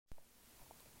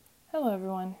Hello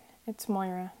everyone, it's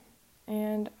Moira,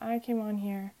 and I came on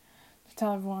here to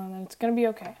tell everyone that it's going to be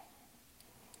okay.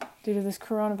 Due to this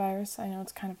coronavirus, I know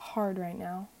it's kind of hard right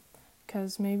now,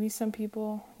 because maybe some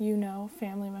people,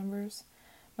 family members,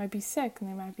 might be sick and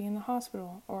they might be in the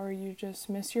hospital, or you just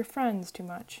miss your friends too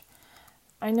much.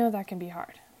 I know that can be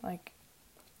hard.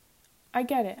 I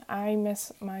get it. I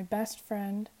miss my best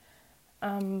friend,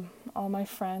 all my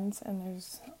friends, and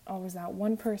there's always that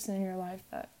one person in your life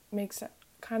that makes it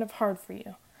kind of hard for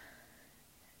you.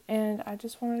 And I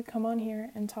just wanted to come on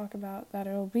here and talk about that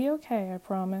it'll be okay, I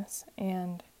promise.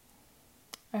 And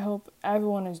I hope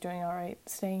everyone is doing all right,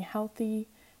 staying healthy,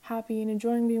 happy, and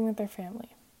enjoying being with their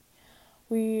family.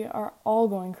 We are all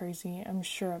going crazy, I'm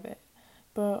sure of it,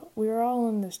 but we're all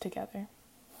in this together.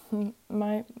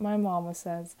 My mama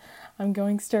says, I'm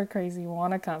going stir crazy,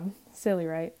 wanna come. Silly,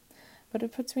 right? But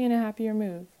it puts me in a happier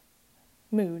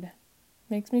mood.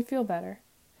 Makes me feel better.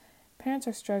 Parents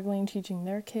are struggling teaching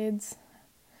their kids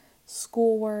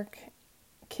schoolwork.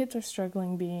 Kids are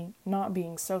struggling not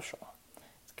being social.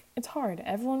 It's hard.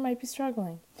 Everyone might be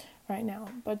struggling right now,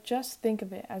 but just think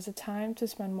of it as a time to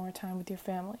spend more time with your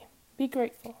family. Be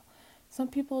grateful. Some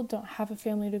people don't have a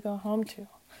family to go home to,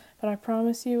 but I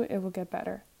promise you it will get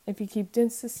better if you keep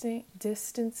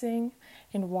distancing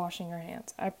and washing your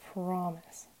hands. I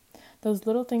promise. Those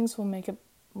little things will make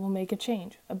a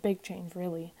change, a big change,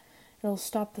 really. It'll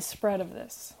stop the spread of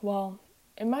this. Well,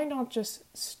 it might not just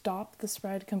stop the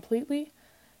spread completely,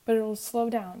 but it'll slow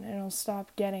down and it'll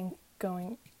stop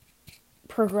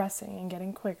progressing and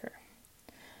getting quicker.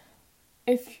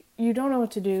 If you don't know what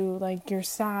to do, like you're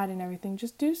sad and everything,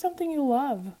 just do something you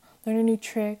love. Learn a new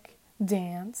trick,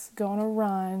 dance, go on a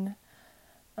run,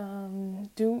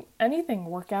 do anything,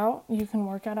 work out. You can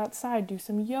work out outside, do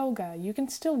some yoga. You can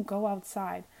still go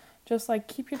outside. Just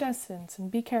keep your distance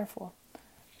and be careful.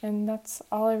 And that's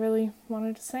all I really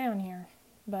wanted to say on here.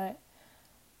 But,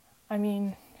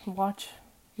 you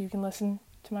can listen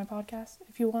to my podcast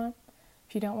if you want.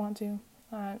 If you don't want to,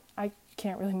 I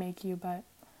can't really make you, but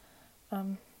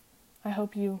I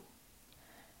hope you,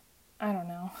 I don't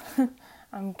know.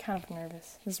 I'm kind of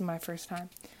nervous. This is my first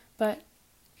time. But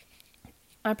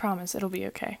I promise it'll be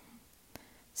okay.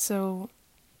 So,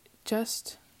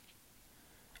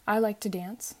 I like to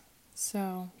dance,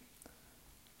 so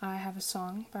I have a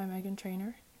song by Meghan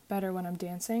Trainor, Better When I'm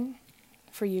Dancing,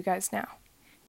 for you guys now.